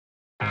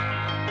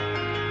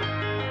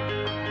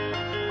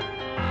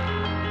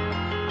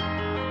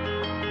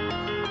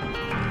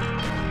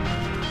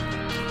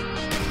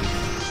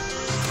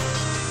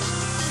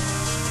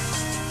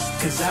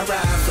Cause I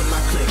ride for my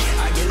clique.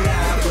 I get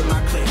live with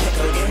my clique.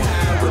 Go get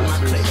high with my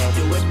clique.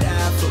 Do or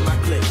die for my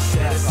clique.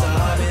 Said it's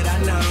all that I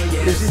know.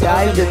 Yeah, this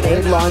guy just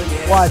ate lunch.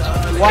 Watch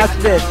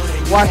this.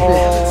 Watch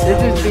this. This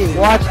is me.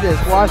 Watch this.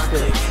 Watch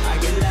this.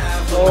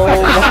 Oh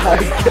my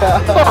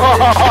god.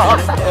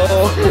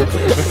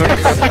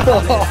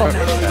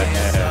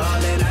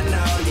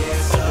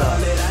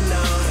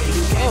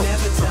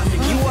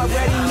 You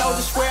already know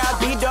the square I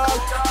be, dog.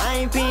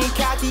 I ain't being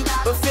cocky,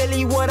 but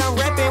Philly what I'm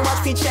reppin'.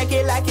 Watch me check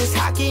it like it's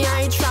hockey.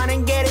 I ain't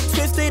tryna get it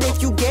twisted.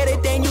 If you get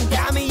it, then you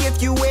got me.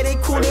 If you with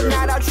it, cool. If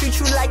not, I'll treat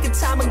you like a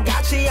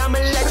Tamagotchi. I'ma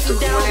let you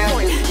down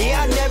point.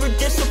 Yeah, I never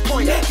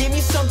disappoint. Give me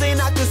something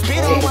I can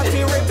spit on. Watch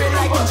me rip it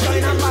like a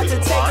joint. I'm about to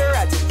take her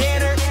out to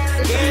dinner.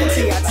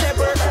 Guarantee I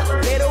temper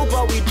little,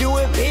 but we do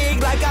it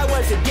big like I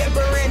was a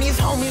dipper. And these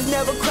homies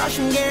never crush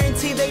them.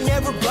 Guarantee they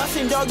never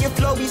bustin'. Dog, your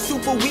flow be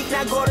super weak.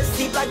 Now go to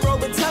sleep like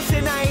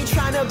Robitussin. I ain't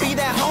tryna be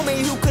that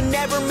homie who could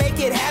never make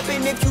it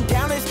happen. If you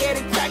down, let's get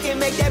it crackin'.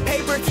 Make that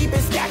paper, keep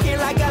it stacking.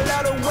 Like I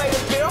love the way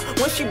it feel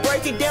when she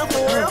break it down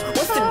for real.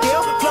 What's the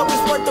deal? Flow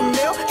is worth a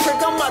meal. Trick,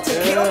 I'm about to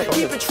kill.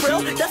 Keep it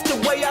trill. That's the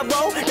way I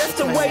roll. That's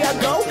the way I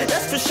go.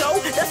 That's for show.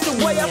 That's the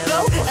way I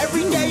flow.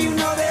 Every day you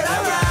know that I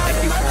ride.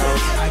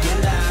 I get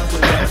live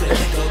with my clique.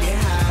 Go get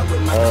high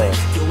with my clique.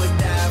 Do or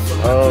die for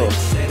my clique.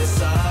 Said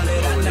it's all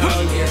that I know.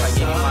 Yeah,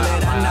 it's all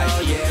that I know.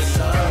 Yeah, it's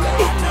all that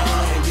I know.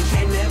 And you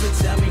can't never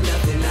tell me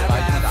nothing. I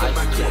ride for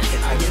my clique.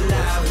 I get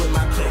live with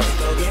my clique.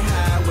 Go get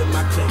high with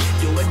my clique.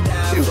 Do or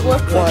die for my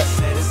clique.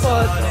 Said it's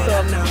all that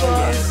I know.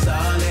 Yeah, it's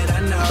all that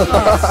I know.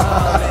 Yeah, it's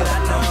all that I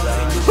know.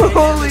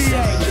 Holy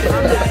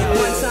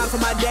one time for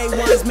my day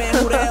ones, man,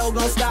 who the hell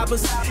gon' stop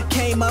us?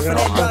 Came up for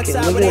that dark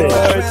side where they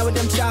ride around with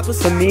them choppers.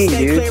 Stay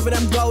clear of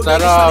them gold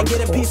diggers, tryna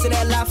get a piece of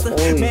that lobster.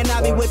 Man,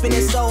 I be whipping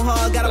it so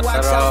hard, gotta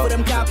watch out for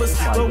them coppers.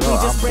 But we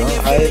just bring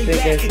it really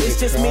back. It's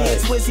just me and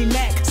Twizzy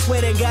Mac.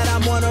 Swear to God,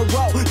 I'm on a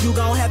roll. You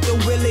gon' have to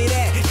willy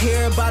that.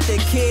 Hear about the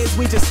kids,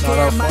 we just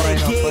scare them out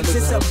of gigs.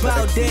 It's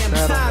about damn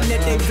time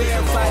that they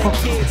verify the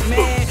kids,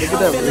 man.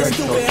 I'm feeling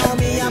stupid,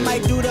 homie. I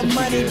might do the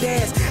money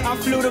dance. I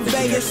flew to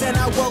Vegas and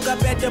I woke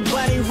up at the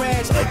Bunny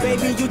Ranch.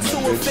 Baby, you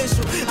too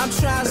official. I'm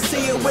trying to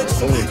see it with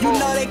you. You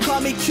know they call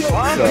me cute.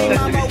 Me,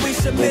 mama, we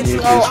submit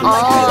you. I'm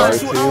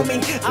like, you owe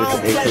me. I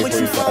don't play with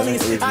you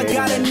phonies. I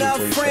got enough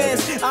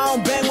friends. I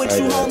don't bang with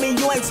you, homie.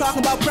 You ain't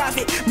talking about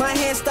profit. My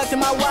hand stuck in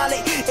my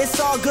wallet. It's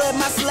all good.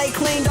 My slate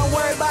clean. Don't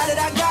worry about it.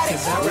 I got it.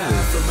 I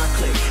ride for my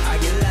clique. I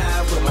get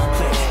live with my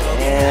clique.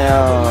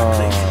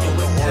 Damn.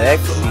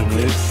 Sexy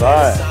new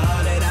spot.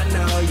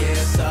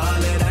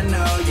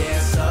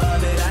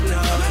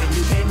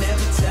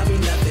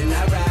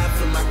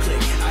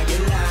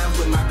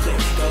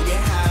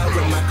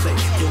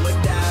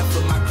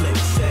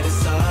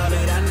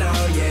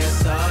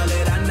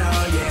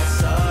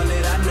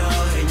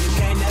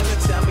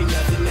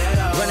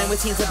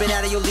 Teens have been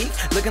out of your league,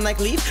 looking like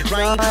leaf.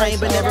 Grind, trying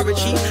but never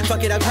achieve.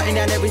 Fuck it, I'm cutting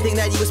down everything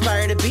that you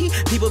aspire to be.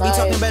 People be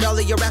talking about all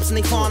of your raps and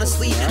they falling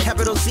asleep.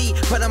 Capital Z,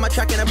 put on my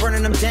track and I'm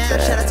burning them down.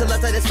 Shout out to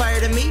left that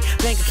inspired to me.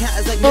 Bank account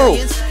is like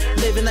millions.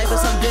 Living life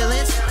with some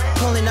villains.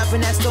 Pulling up in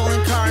that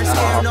stolen car and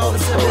scaring all the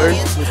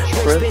civilians.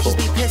 Rich bitches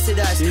be pissed at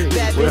us.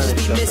 Bad bitches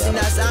be missing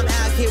us. I'm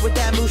out here with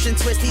that Moosh and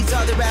twist. These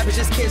other rappers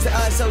just kids to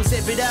us, so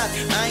zip it up.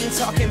 I ain't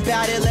talking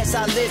about it unless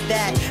I live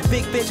that.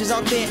 Big bitches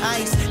on thin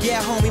ice.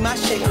 Yeah, homie, my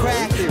shit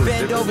crack.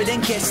 Bend over,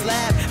 then get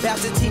slapped. About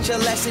to teach a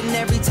lesson.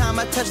 Every time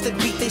I touch the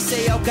beat, they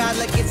say, oh God,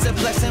 like it's a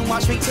blessing.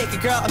 Watch me take a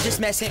girl, I'm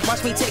just messing.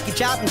 Watch me take a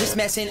job, I'm just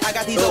messing. I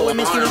got these old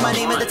women screaming my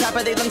name at the top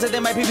of their lungs, and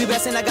they might be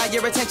besting. I got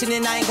your attention,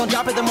 and I ain't gon'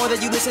 drop it. The more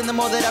that you listen, the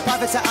more that I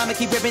profit. So I'ma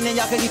keep ripping, and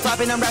y'all can keep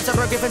flopping. I'm raps up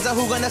griffins, so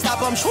who gonna stop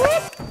them?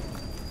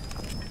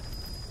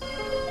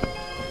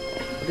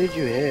 What did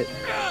you hit?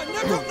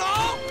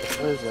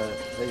 What is that?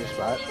 Is that your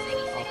spot?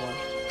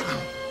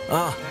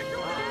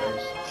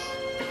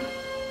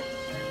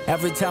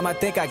 Every time I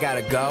think I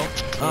gotta go,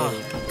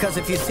 cause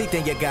if you see,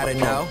 then you gotta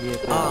know.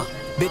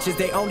 Bitches,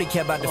 they only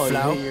care about the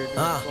flow.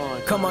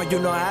 Come on, you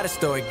know how the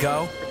story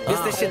go.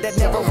 It's the shit that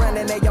never run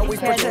and they always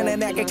pretending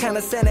that can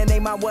kinda send and they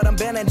mind what I'm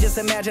bending. Just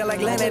imagine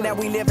like Lennon that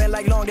we living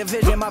like long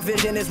division. My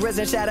vision is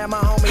risen, shout out my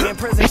homie in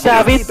prison.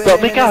 Mitä vittua,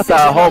 mikä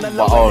tää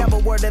homma on?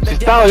 Siis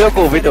tää on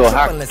joku vitu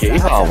häkki,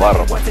 ihan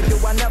varma.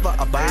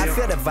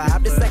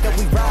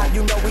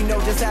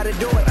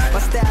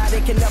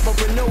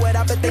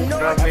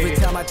 Every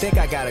time I think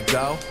I gotta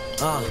go,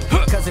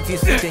 cause if you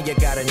see, then you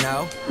gotta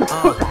know.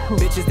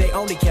 Bitches, they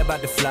only care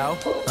about the flow.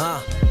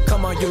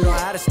 Come on, you know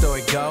how the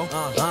story go.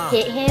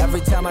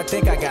 Every time I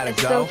think I gotta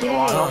go.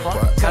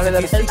 Cause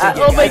if you see, then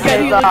you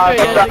gotta know.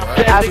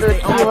 After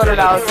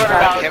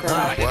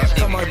 $200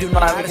 Come on, you know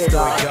how the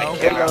story go.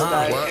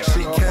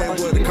 She came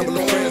with a couple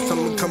of friends, tell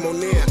them come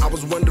on in. I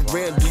was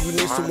wondering, do you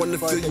need someone to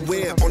fill you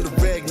in? On the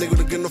rag, nigga,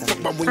 to get no fuck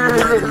about when you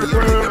ride me.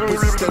 That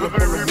pussy stand up on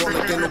the wall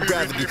like ain't no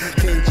gravity.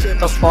 Can't chip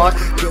the fuck?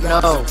 No.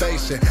 Oh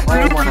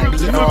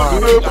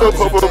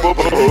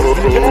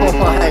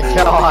my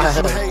god. Oh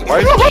my god.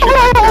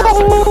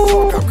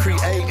 I'm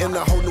creating a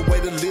whole new way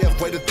to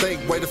live, way to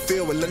think, way to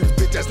feel, and let this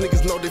bitch ass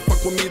niggas know they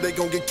fuck with me, they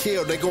gon' get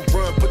killed. They gon'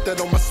 run, put that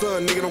on my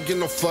son, nigga don't get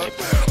no fuck.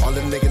 All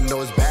the nigga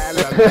know is bad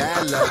luck,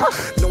 bad luck.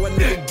 Know a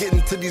nigga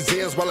getting to these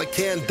ends while I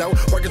can, though.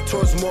 Working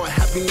towards more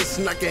happiness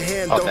than I can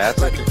handle.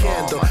 Like a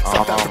candle,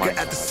 South Africa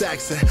at the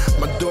Saxon.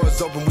 My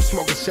door's open, we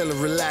smoking,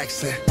 chillin',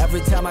 relaxing.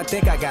 Every time I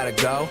think I gotta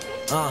go,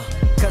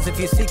 cause if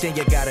you see, then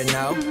you gotta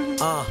know,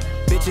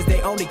 bitches,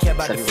 they only care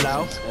about the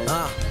flow,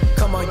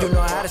 come on, you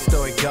know how the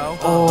story go,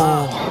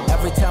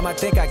 every time I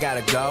think I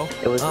gotta go,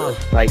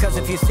 cause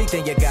if you see,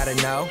 then you gotta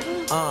know,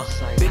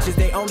 bitches,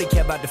 they only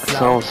care about the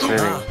flow,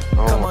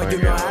 come on, you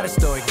know how the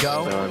story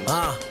go,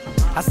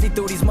 I see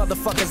through these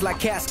motherfuckers like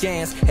CAT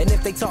scans, and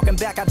if they talking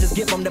back, I just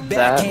give them the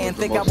backhand.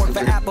 Think I work for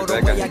Apple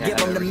the way I give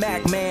them the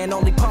Mac, man.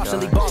 Only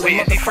partially ballin',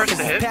 motherfuckers is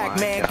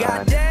Pac-Man.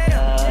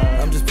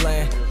 Goddamn, I'm just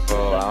playing.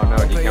 Bro, I don't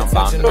know, you can't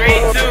bomb them. 3, 2,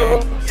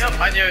 yep,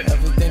 I knew it.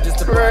 Everything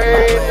just a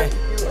plan.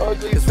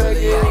 Cause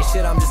really it ain't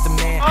shit, I'm just a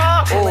man.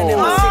 Chillin' in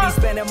my city,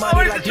 spending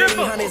money like Jimmy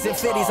Hunters and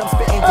Fitties. I'm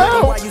spitting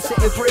gritty while you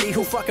sitting pretty.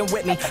 Who fucking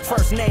with me?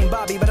 First name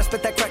Bobby, but I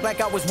spit that crack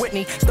like I was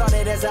Whitney.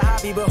 Started as a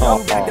hobby, but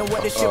who back then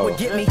what this shit would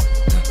get me?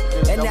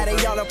 And now they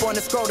all up on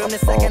the scrotum. The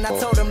second I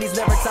told them these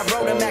lyrics I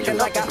wrote them, acting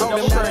like I owe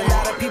them. Not a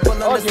lot of people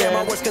understand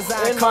my words cause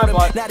I ain't caught them.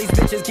 Now these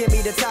bitches give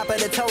me the top of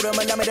the totem,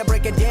 and I'm to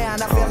break it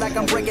down. I feel like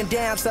I'm breaking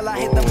down till I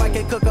hit the mic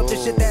and cook up the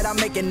shit that I'm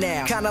making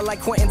now. Kinda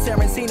like Quentin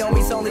Tarantino,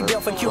 me's only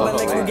built for Cuban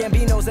links with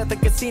Gambinos at the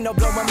casino,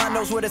 blowing my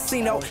nose with a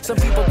C-note. Some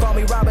people call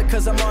me Robert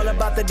cause I'm all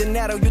about the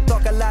dinero. You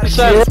talk a lot of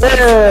shit.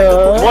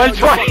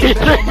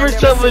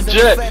 123%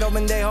 legit.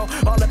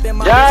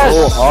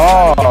 Yes.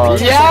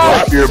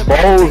 Yes. Your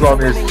balls on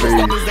his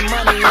face.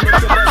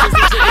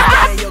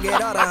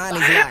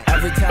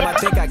 Every time I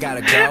think I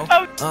gotta go,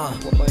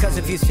 cause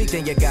if you speak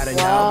then you gotta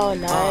know,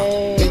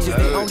 bitches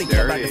they only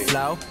care about the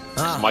flow,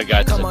 my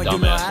guy's a come on, you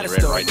know how the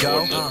story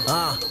go,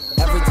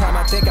 every time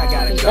I think I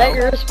gotta go, That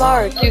your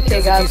spar,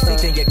 2K cause if you speak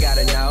then you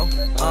gotta know,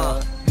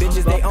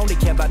 bitches they only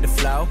care about the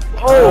flow,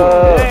 come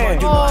on,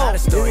 you know how the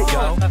story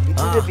go,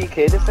 Did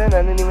BK defend?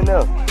 I didn't even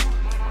know.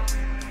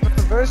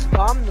 Reverse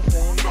bomb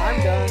defend,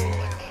 I'm done.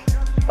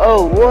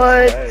 Oh,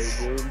 what?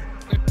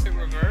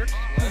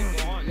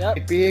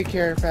 Yep. Be a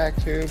care pack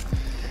too.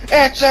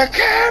 It's a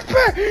care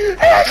pack!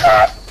 It's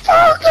a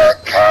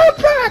fucking care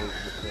pack!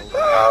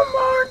 Oh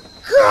my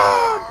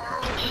god!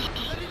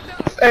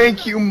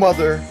 Thank you,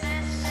 mother.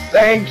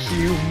 Thank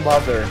you,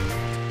 mother.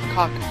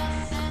 Cock.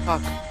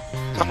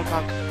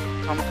 Tomahawk.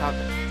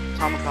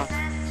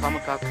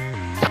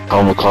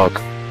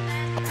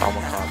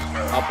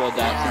 Upload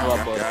that,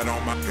 upload. Got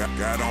on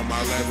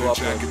my leather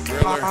jacket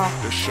thriller.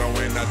 The show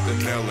ain't nothing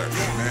iller.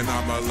 Man,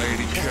 I'm a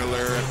lady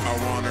killer. If I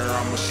want her,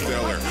 I'm a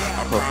stiller.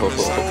 I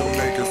promise I can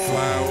make her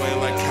fly away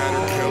like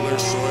caterpillar.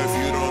 So if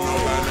you don't know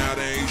by now,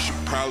 then you should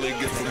probably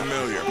get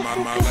familiar. My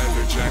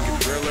leather jacket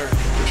thriller.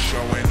 The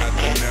show ain't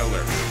nothing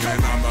iller. Man,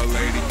 I'm a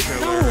lady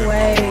killer. If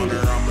I want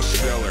her, I'm a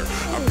stiller.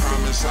 I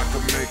promise I can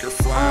make her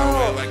fly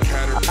away like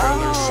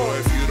caterpillar. So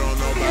if you don't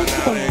know by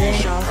now, then you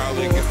should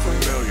probably get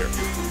familiar.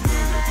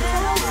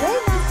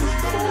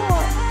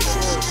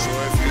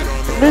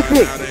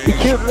 Mythic! He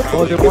killed Mythic!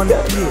 Oh, one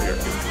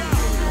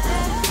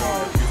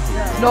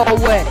No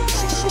way!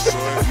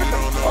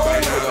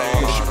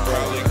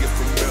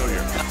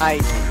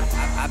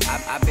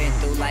 I've been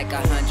through like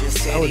 100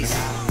 cities,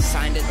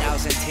 signed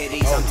 1,000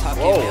 titties. I'm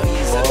talking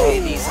millions of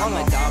biddies. I'm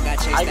a dog, I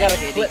chase that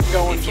kitty.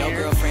 If your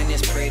girlfriend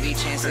is pretty,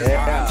 chances are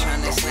I'm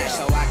trying to snatch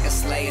so I can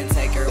slay and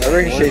take her. I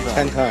ricocheted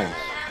 10 times.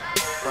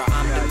 Bro,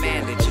 I'm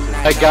demanded.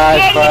 Hey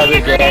guys,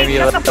 probably gave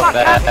you a little bit.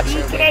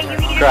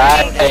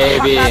 Cry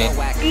baby.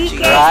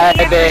 Cry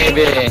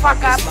baby.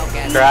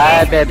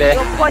 Cry baby.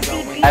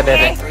 Cry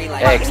baby.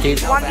 Hey, keep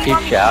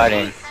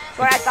shouting.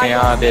 Stay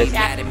on this.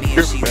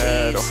 You're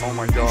bad. Oh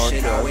my god.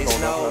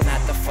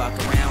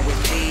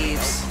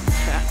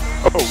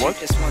 Oh, what?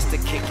 Just wants to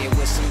kick it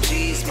with some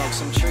G's, smoke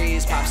some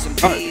trees, pop some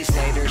B's.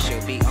 Later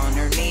she'll be on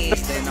her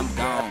knees, then I'm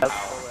gone.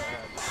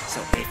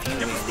 So if you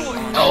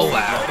Oh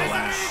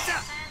wow.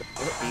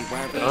 I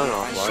don't know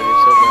why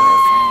you're so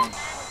bad.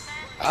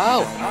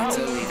 Oh.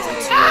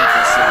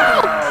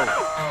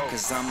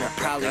 Cause I'ma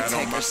probably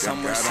take her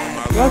somewhere soon.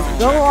 Let's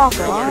go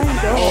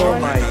offline, go Oh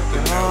my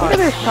god. Look at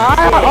this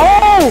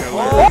child! Oh!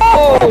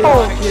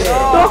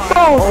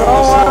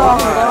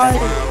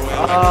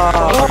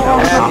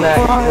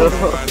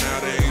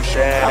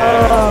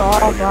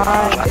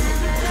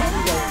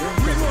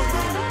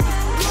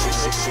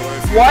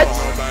 What?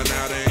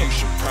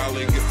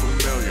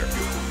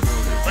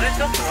 What is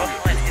up with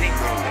offline hitting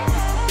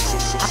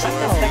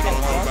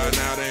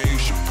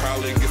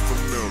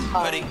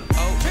Buddy,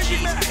 oh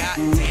jeez,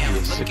 goddamn,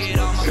 look at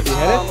all my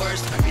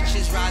followers.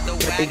 Bitches ride the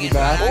wagon,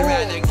 I'd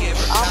rather give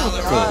her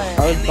dollars. I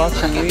was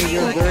busting you,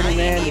 you're a dirty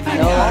man, you know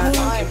that?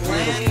 You're a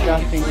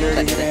disgusting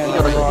dirty man,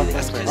 I'm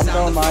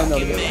throwing mine though,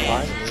 Yo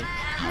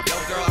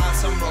girl, I'm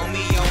some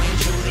Romeo and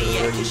Juliet.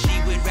 yet, cause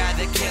she would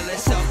rather kill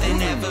herself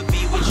than ever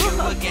be with you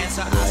again.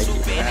 So I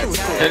swoop in and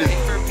tell her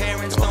if her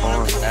parents don't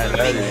approve of me,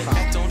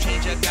 that don't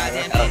change a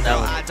goddamn thing. No,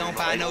 I don't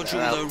buy no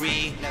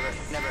jewelry.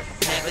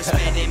 Never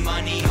spending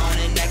money on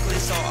a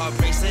necklace or a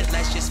bracelet.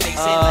 Let's just face it,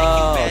 like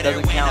you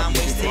better when I'm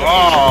wasted.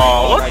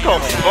 Oh, what the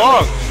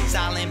fuck?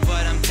 Silent,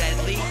 but I'm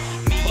deadly.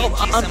 Me and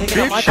I'm G,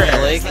 picking up my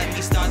some leg. let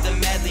me start the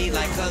medley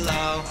like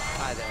hello.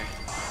 Hi there.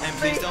 And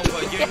please don't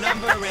put your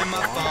number in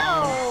my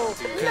phone,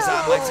 cause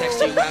I might text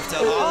you after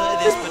all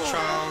of this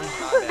Patron.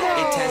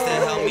 It tends to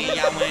help me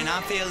out when I'm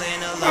feeling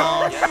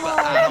alone, but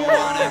I don't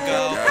wanna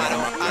go, I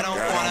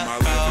don't wanna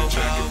go.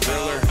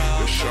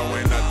 The show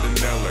ain't nothing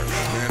iller.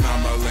 Man,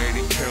 I'm a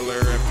lady killer.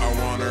 If I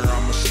want her,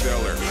 I'ma steal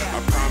her. I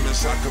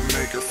promise I can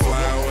make her fly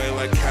away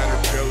like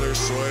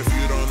caterpillars. So if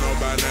you don't know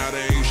by now,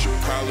 then you should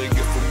probably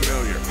get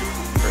familiar.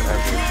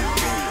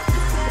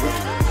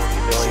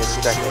 So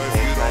if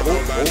you don't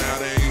know by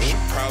now, then you should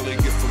probably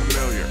get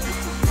familiar.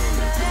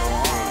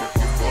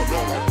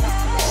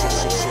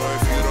 So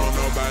if you don't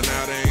know by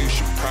now, then you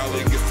should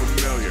probably get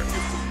familiar.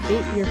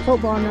 Your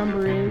football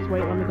number is.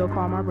 Wait, let me go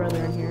call my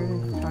brother in here.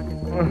 So I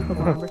can know your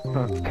football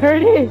number.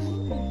 Curtis!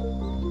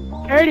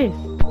 Curtis!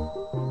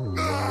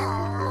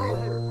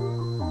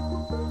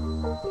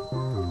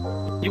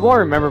 You won't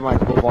remember my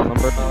football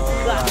number.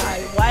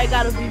 Why I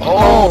gotta be? You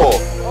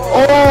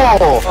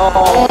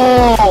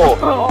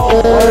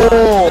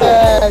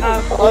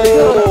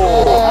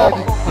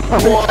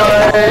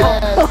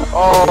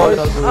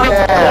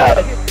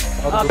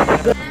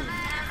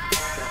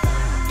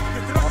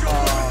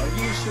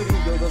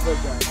shooting go the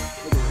gun.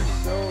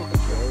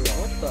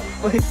 What the?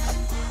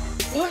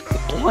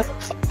 What?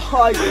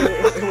 Oh,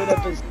 yeah, it went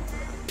up his.